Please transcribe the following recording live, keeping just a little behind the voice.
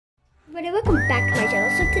Everybody, welcome back to my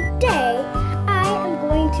channel. So today, I am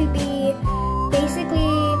going to be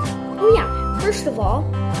first of all,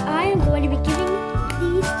 I am going to be giving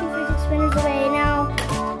these two fidget spinners away. Now,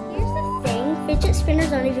 here's the thing, fidget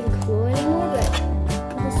spinners aren't even cool anymore, but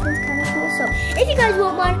this one's kind of cool. So, if you guys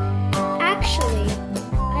want one, actually,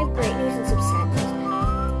 I have great news and some sad news.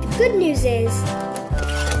 The good news is,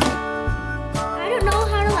 I don't know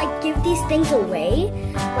how to give these things away,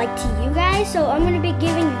 to you guys, so I'm going to be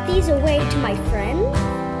giving these away to my friends.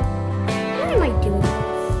 Why am I doing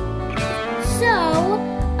this? So,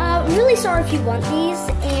 I'm really sorry if you want these,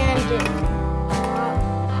 and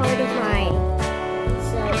part of mine,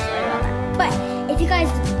 so sorry about that. But, if you guys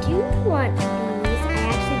do want these, I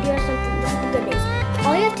actually do have something, this is the good news.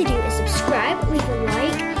 All you have to do is subscribe, leave a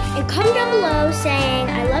like, and comment down below saying,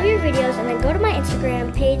 I love your videos, and then go to my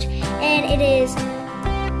Instagram page, and it is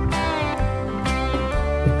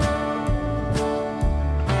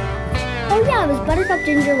oh yeah, it was Buttercup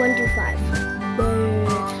Ginger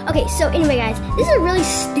 125. Okay, so anyway guys, this is a really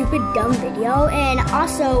stupid, dumb video, and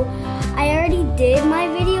also, I already did my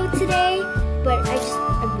video today, but I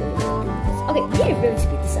really want to do this. Okay, we need to really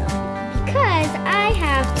speed this up, because I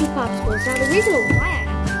have two Popsicles. Now the reason why I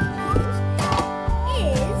have two Popsicles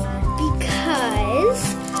is because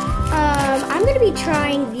I'm going to be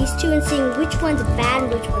trying these two and seeing which one's bad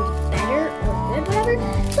and which one's better, or good, whatever.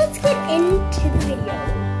 So let's get into the video.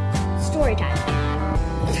 Story time.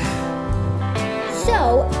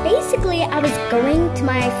 So basically, I was going to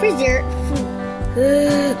my freezer,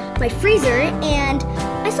 and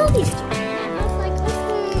I saw these two. I was like,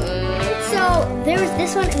 so there was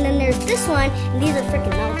this one, and then there's this one, and these are freaking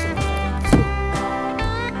melting.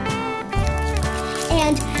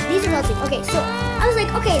 And these are melting. Okay, so I was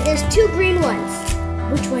like, okay, there's two green ones.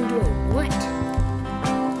 Which one do I want?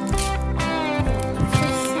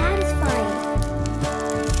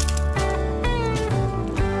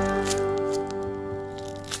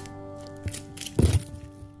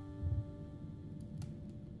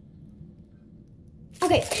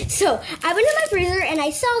 Okay, so I went to my freezer and I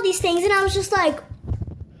saw these things and I was just like,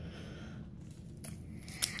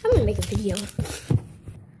 I'm gonna make a video.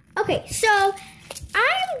 Okay, so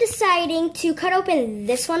I'm deciding to cut open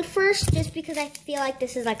this one first just because I feel like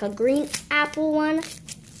this is like a green apple one.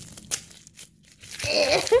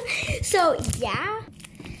 So, yeah.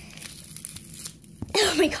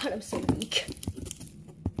 Oh my god, I'm so weak.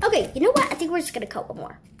 Okay, you know what? I think we're just gonna cut one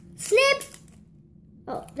more. Snip!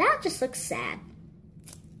 Oh, that just looks sad.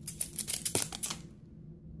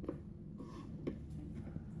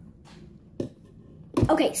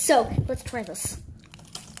 Okay, so let's try this.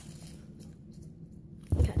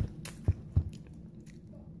 Okay.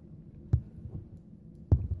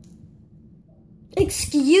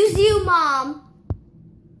 Excuse you, Mom.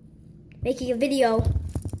 Making a video.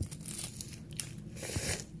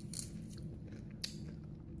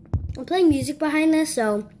 I'm playing music behind this,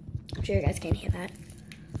 so I'm sure you guys can't hear that.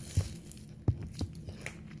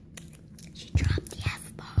 She dropped the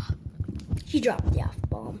F-bomb. She dropped the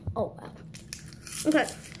F-bomb. Oh, wow. Okay,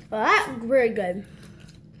 well that's very good.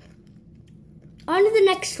 On to the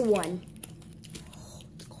next one.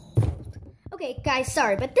 Okay, guys,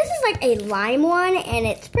 sorry, but this is like a lime one, and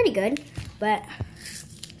it's pretty good, but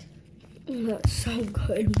it's so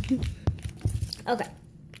good. Okay,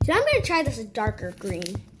 so I'm gonna try this darker green.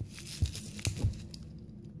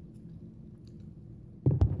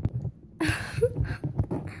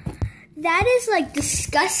 That is like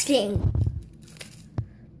disgusting.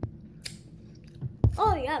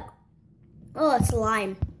 Oh, yuck. Oh, it's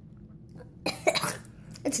lime.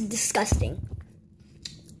 It's disgusting.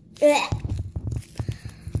 Ugh.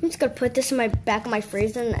 I'm just gonna put this in my back of my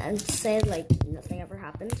freezer and say like nothing ever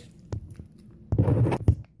happened.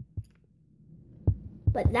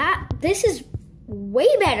 But this is way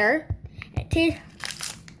better. It tastes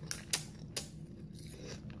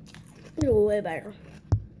way better.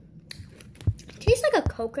 It tastes like a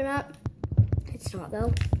coconut. It's not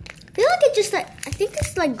though. I feel like it's just like, I think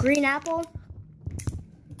it's like green apple.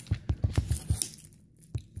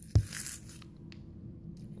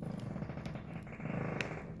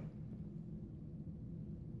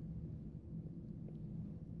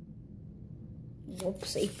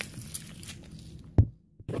 Whoopsie.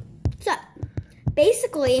 So,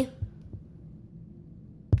 basically,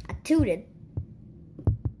 I tooted.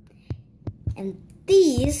 And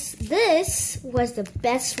this was the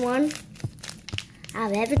best one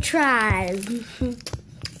I've ever tried.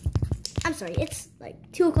 I'm sorry, it's like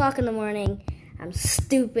 2 o'clock in the morning. I'm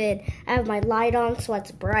stupid. I have my light on so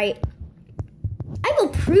it's bright. I will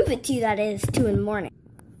prove it to you that it is 2 in the morning.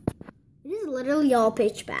 It is literally all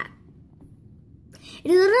pitch black.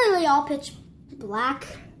 It is literally all pitch black.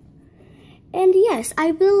 And yes,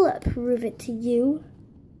 I will prove it to you.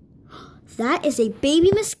 That is a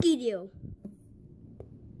baby mosquito.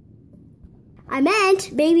 I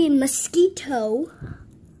meant baby mosquito.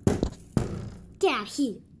 Get out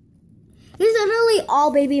here. There's literally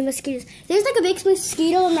all baby mosquitoes. There's like a big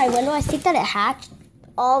mosquito in my window. I think that it hatched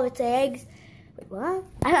all of its eggs. Wait, what?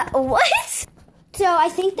 What? So I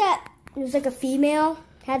think that it was like a female,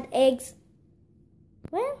 had eggs.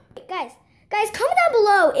 What? Guys, comment down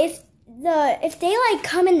below if they like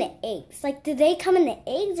come in the eggs. Like, do they come in the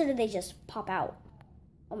eggs or do they just pop out?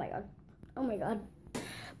 Oh my god. Oh my god.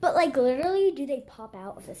 But like literally, do they pop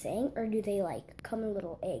out of the thing or do they like come in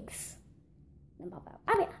little eggs and pop out?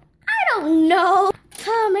 I mean, I don't know.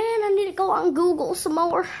 Oh man, I need to go on Google some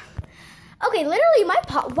more. Okay, literally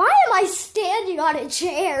why am I standing on a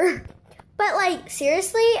chair? But like,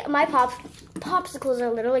 seriously, my popsicles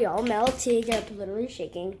are literally all melting. They're literally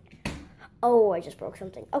shaking. Oh, I just broke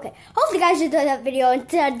something. Okay, hopefully you guys enjoyed that video. And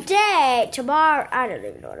tomorrow, I don't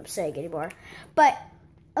even know what I'm saying anymore. But,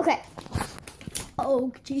 okay.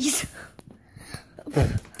 Oh, jeez.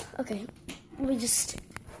 Okay, let me just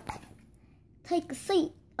take a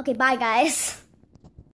seat. Okay, bye guys.